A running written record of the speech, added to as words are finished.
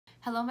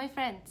Hello, my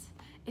friends.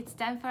 It's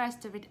time for us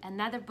to read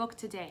another book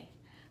today.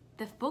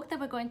 The book that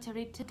we're going to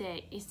read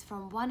today is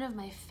from one of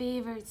my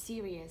favorite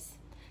series.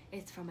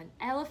 It's from an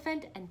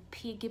Elephant and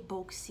Piggy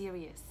book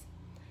series.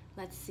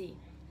 Let's see.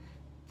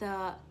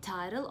 The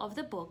title of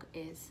the book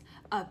is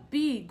A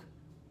Big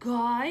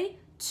Guy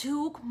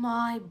Took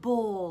My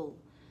Ball.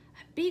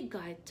 A Big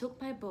Guy Took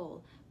My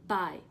Ball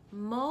by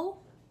Mo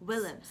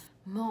Willems.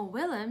 Mo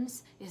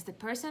Willems is the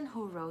person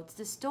who wrote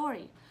the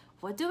story.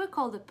 What do we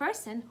call the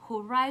person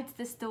who writes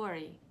the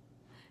story?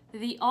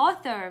 The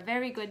author.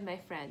 Very good, my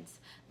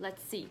friends.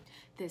 Let's see.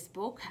 This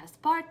book has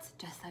parts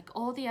just like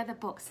all the other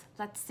books.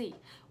 Let's see.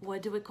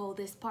 What do we call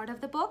this part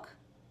of the book?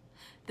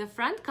 The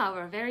front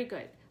cover. Very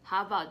good.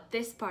 How about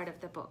this part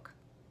of the book?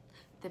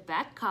 The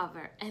back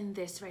cover. And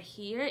this right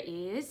here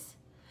is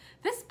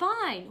the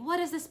spine. What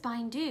does the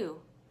spine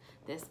do?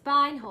 The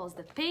spine holds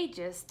the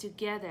pages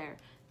together.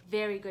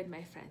 Very good,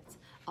 my friends.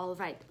 All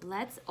right,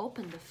 let's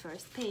open the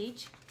first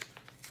page.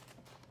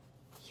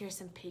 Here's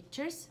some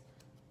pictures.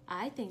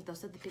 I think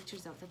those are the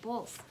pictures of the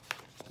balls.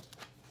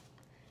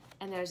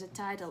 And there's a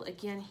title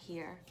again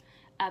here.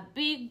 A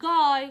big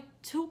guy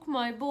took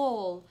my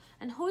ball.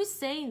 And who is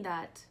saying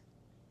that?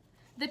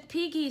 The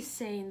piggy is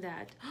saying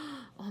that.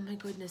 Oh my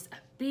goodness, a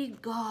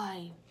big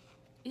guy.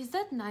 Is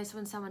that nice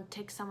when someone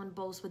takes someone's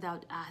balls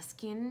without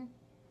asking?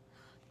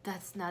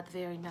 That's not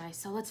very nice.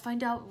 So let's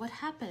find out what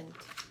happened.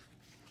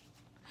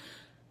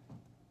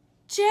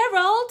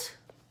 Gerald!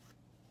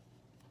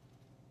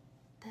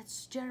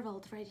 That's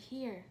Gerald right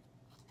here.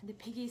 And the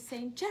piggy is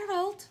saying,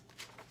 Gerald,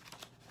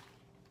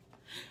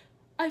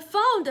 I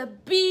found a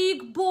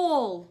big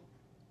ball.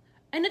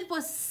 And it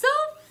was so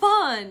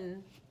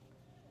fun.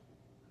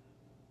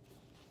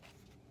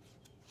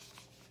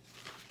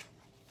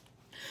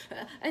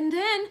 And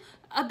then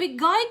a big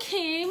guy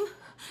came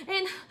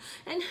and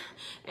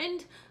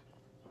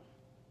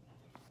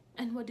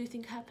what do you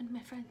think happened,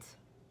 my friends?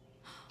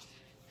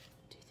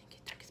 Do you think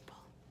he took his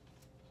ball?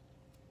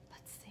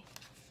 Let's see.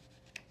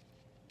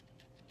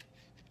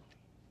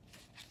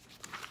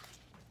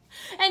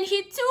 And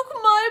he took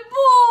my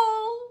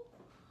ball.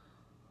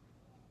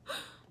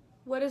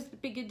 What is the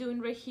piggy doing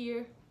right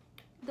here?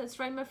 That's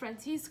right, my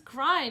friends. He's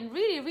crying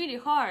really, really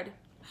hard.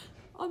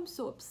 I'm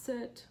so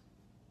upset.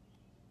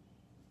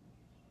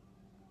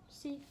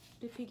 See,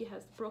 the piggy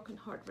has a broken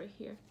heart right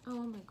here.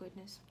 Oh my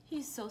goodness.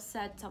 He's so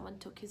sad someone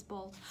took his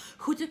ball.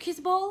 Who took his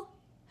ball?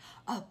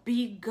 A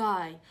big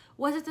guy.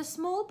 Was it a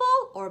small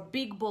ball or a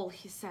big ball,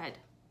 he said?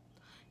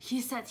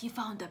 He said he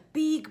found a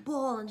big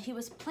ball and he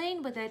was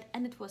playing with it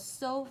and it was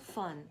so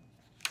fun.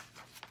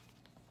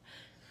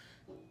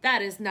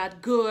 That is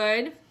not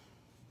good.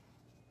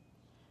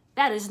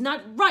 That is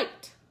not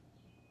right.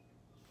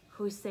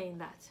 Who's saying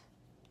that?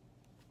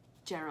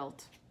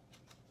 Gerald.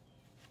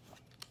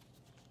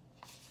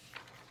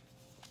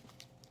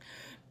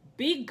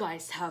 Big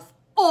guys have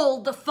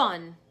all the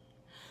fun.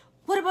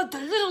 What about the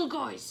little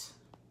guys?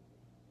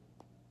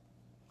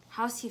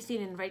 How's he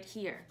feeling right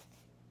here?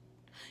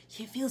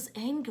 He feels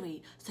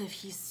angry. So if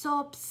he's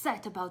so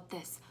upset about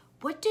this,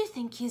 what do you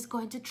think he's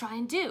going to try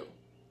and do?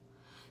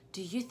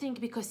 Do you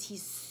think because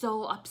he's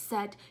so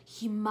upset,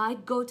 he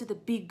might go to the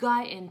big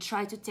guy and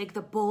try to take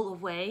the ball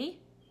away?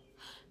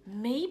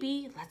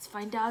 Maybe. Let's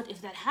find out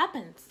if that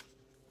happens.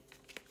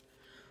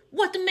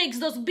 What makes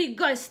those big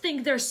guys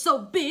think they're so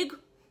big?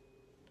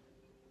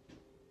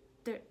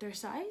 Their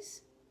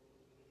size?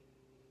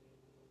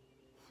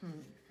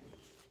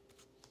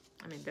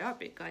 I mean, they are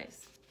big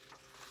guys.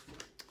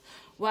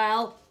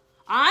 Well,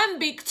 I'm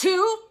big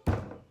too.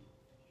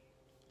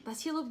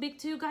 Does he look big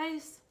too,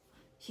 guys?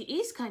 He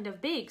is kind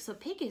of big, so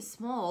Pig is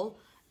small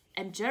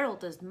and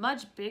Gerald is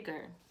much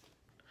bigger.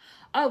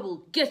 I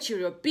will get you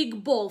your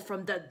big ball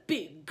from that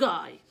big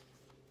guy.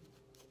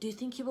 Do you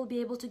think he will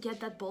be able to get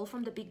that ball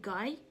from the big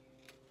guy?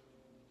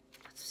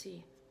 Let's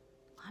see.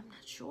 I'm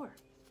not sure.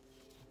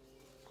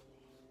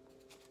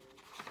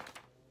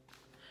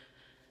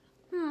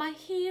 My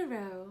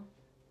hero.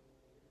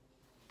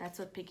 That's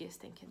what Piggy is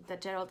thinking,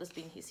 that Gerald is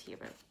being his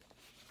hero.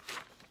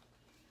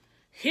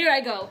 Here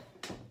I go.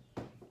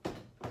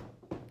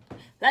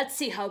 Let's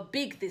see how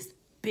big this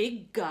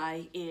big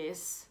guy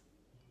is.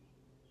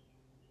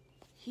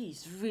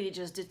 He's really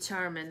just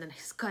determined and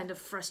he's kind of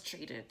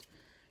frustrated.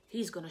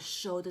 He's gonna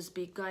show this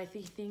big guy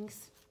he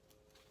thinks.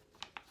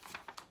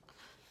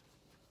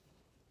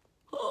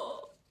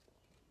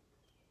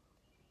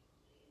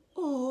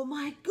 Oh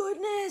my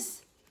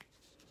goodness.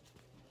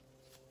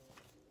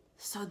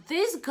 So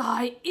this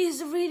guy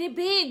is really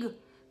big.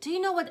 Do you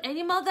know what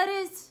animal that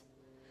is?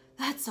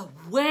 That's a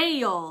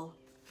whale.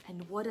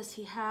 And what does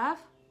he have?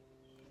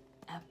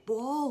 A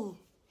ball.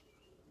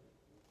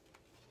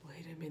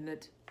 Wait a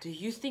minute. Do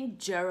you think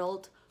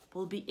Gerald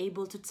will be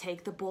able to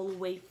take the ball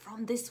away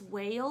from this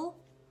whale?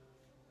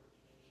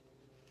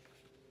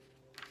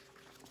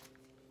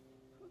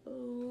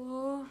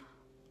 Oh,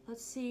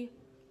 let's see.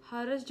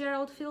 How does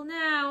Gerald feel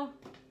now?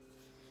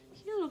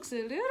 He looks a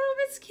little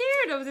bit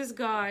scared of this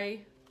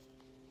guy.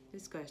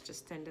 This guy's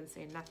just standing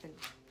saying nothing.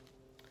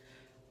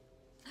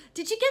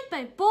 Did you get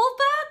my ball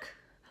back?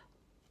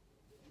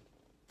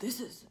 this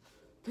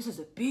is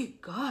a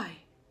big guy.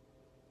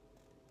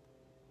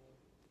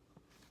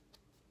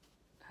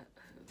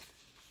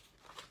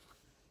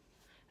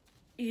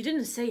 You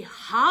didn't say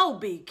how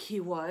big he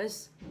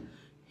was.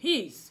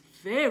 He's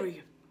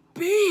very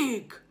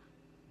big.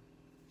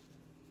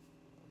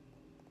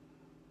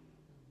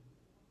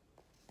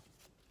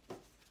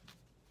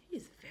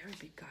 He's a very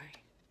big guy.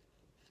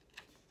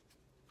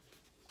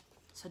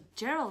 So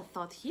Gerald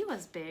thought he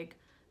was big,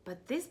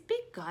 but this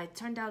big guy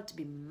turned out to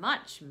be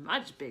much,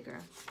 much bigger.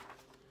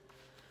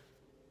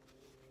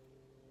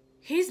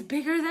 He's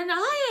bigger than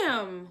I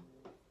am.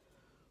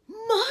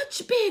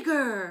 Much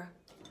bigger.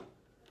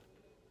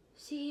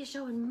 See, he's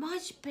showing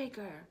much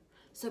bigger.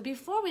 So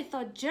before we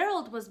thought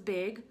Gerald was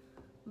big,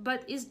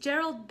 but is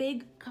Gerald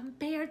big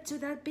compared to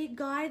that big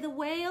guy, the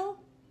whale?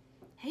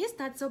 He's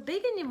not so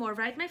big anymore,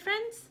 right, my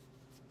friends?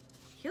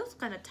 He was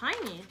kind of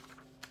tiny.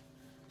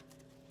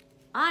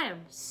 I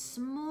am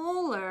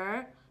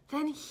smaller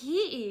than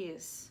he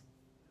is.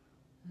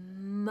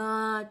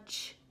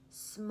 Much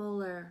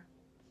smaller.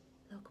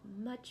 Look,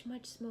 much,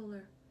 much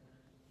smaller.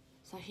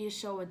 So he's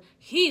showing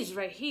he's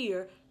right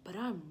here, but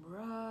I'm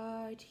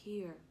right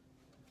here.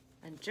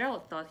 And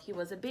Gerald thought he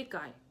was a big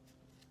guy.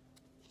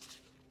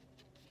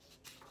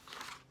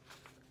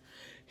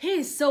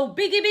 He's so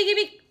biggy, biggy,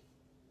 big.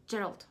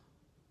 Gerald,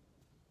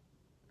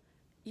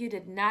 you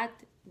did not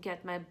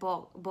get my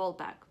ball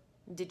back,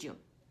 did you?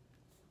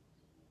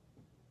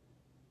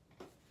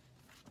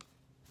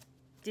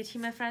 Did he,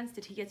 my friends?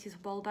 Did he get his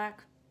ball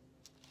back?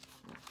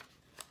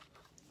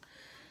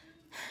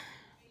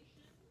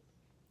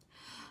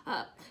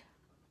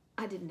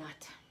 I did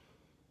not.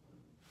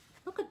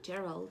 Look at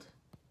Gerald.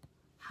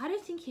 How do you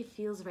think he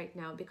feels right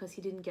now because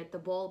he didn't get the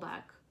ball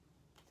back?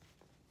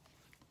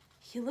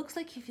 He looks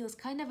like he feels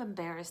kind of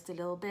embarrassed a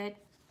little bit.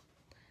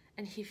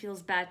 And he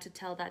feels bad to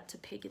tell that to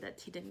Piggy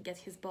that he didn't get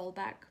his ball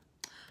back.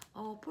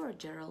 Oh, poor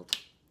Gerald.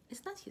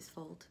 It's not his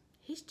fault.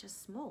 He's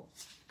just small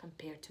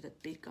compared to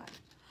that big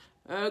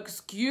guy.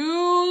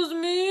 Excuse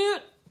me?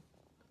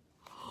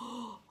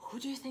 Who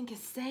do you think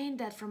is saying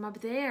that from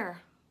up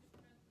there?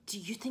 Do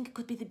you think it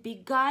could be the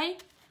big guy?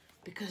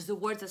 Because the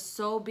words are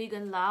so big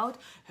and loud.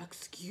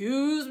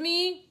 Excuse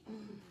me?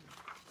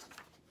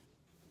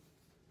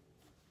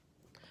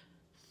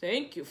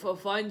 Thank you for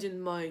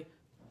finding my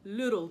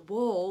little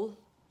ball.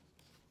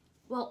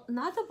 Well,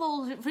 now the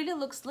ball really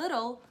looks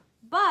little,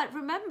 but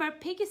remember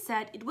Piggy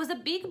said it was a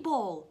big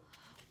ball.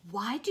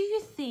 Why do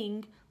you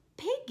think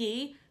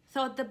Piggy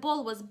thought the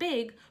ball was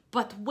big,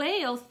 but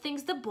Whale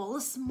thinks the ball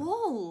is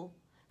small?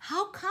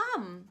 How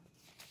come?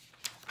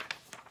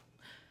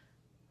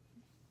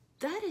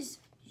 That is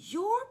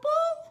your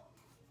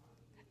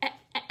ball?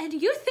 And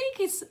you think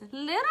it's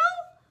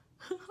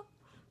little?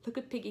 Look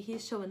at Piggy,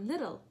 he's showing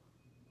little.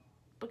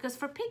 Because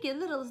for Piggy,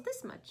 little is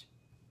this much.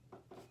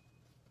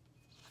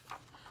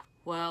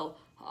 Well,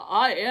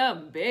 I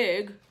am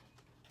big.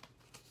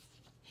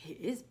 He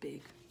is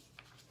big.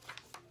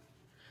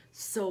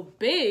 So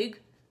big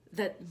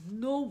that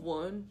no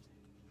one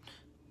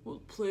will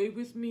play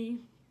with me.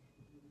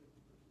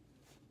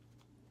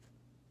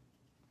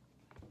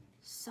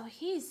 So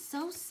he's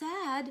so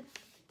sad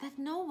that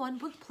no one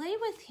would play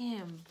with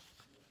him.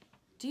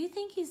 Do you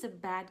think he's a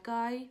bad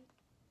guy?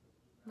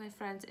 My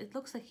friends, it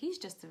looks like he's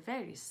just a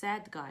very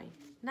sad guy,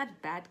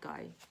 not bad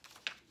guy.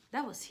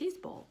 That was his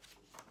ball.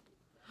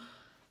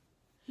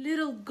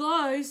 Little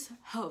guys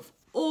have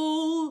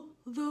all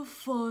the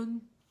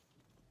fun.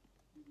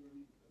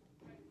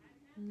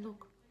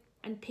 Look,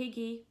 and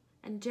Piggy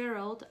and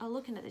Gerald are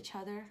looking at each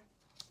other.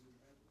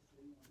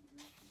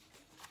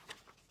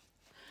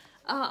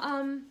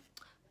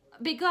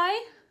 Big guy,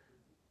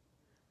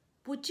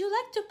 would you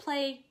like to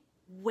play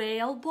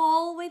whale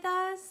ball with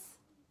us?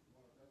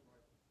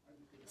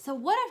 So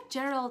what are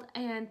Gerald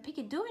and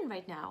Piggy doing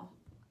right now?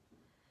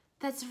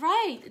 That's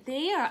right,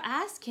 they are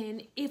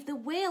asking if the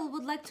whale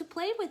would like to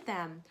play with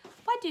them.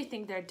 Why do you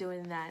think they're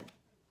doing that?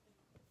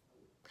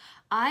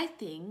 I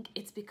think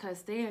it's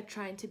because they are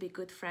trying to be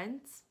good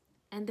friends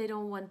and they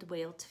don't want the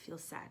whale to feel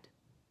sad.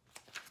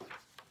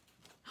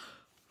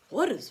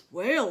 What is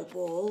whale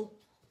ball?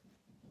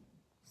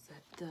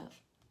 Said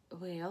the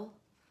whale.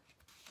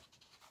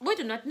 We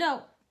do not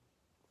know.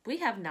 We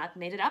have not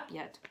made it up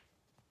yet.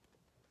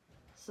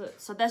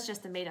 So that's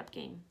just a made-up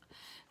game.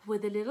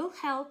 With a little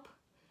help,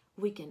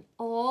 we can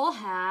all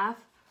have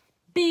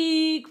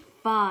big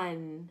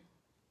fun.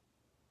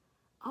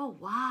 Oh,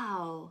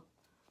 wow.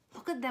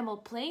 Look at them all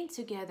playing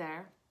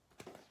together.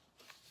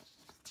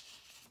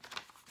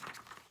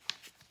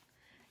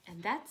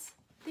 And that's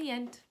the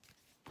end.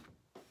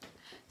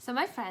 So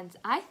my friends,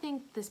 I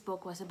think this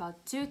book was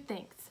about two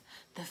things.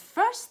 The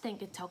first thing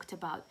it talked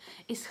about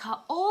is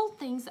how all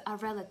things are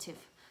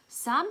relative.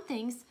 Some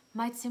things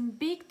might seem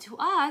big to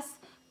us,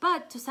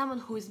 but to someone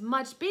who is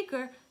much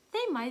bigger,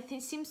 they might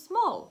seem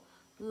small.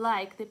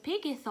 Like the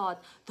piggy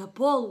thought the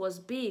ball was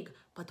big,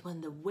 but when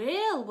the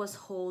whale was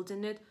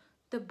holding it,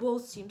 the ball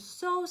seemed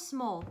so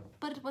small,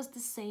 but it was the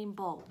same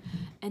ball.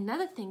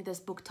 Another thing this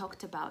book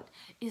talked about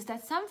is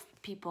that some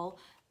people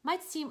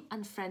might seem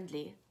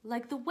unfriendly,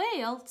 like the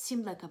whale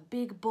seemed like a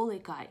big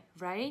bully guy,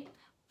 right?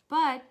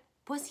 But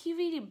was he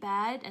really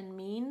bad and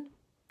mean?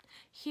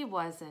 He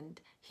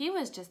wasn't. He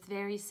was just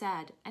very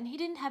sad and he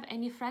didn't have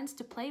any friends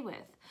to play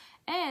with.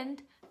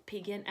 And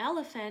Piggy and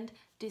Elephant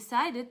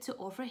decided to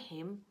offer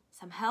him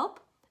some help,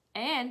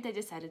 and they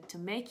decided to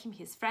make him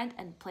his friend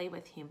and play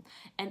with him.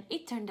 And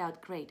it turned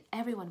out great.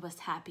 Everyone was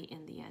happy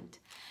in the end.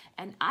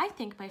 And I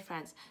think, my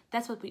friends,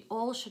 that's what we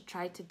all should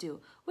try to do.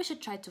 We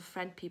should try to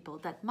friend people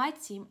that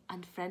might seem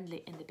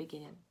unfriendly in the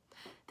beginning.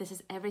 This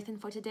is everything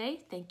for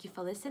today. Thank you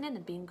for listening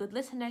and being good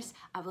listeners.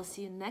 I will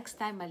see you next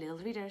time, my little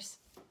readers.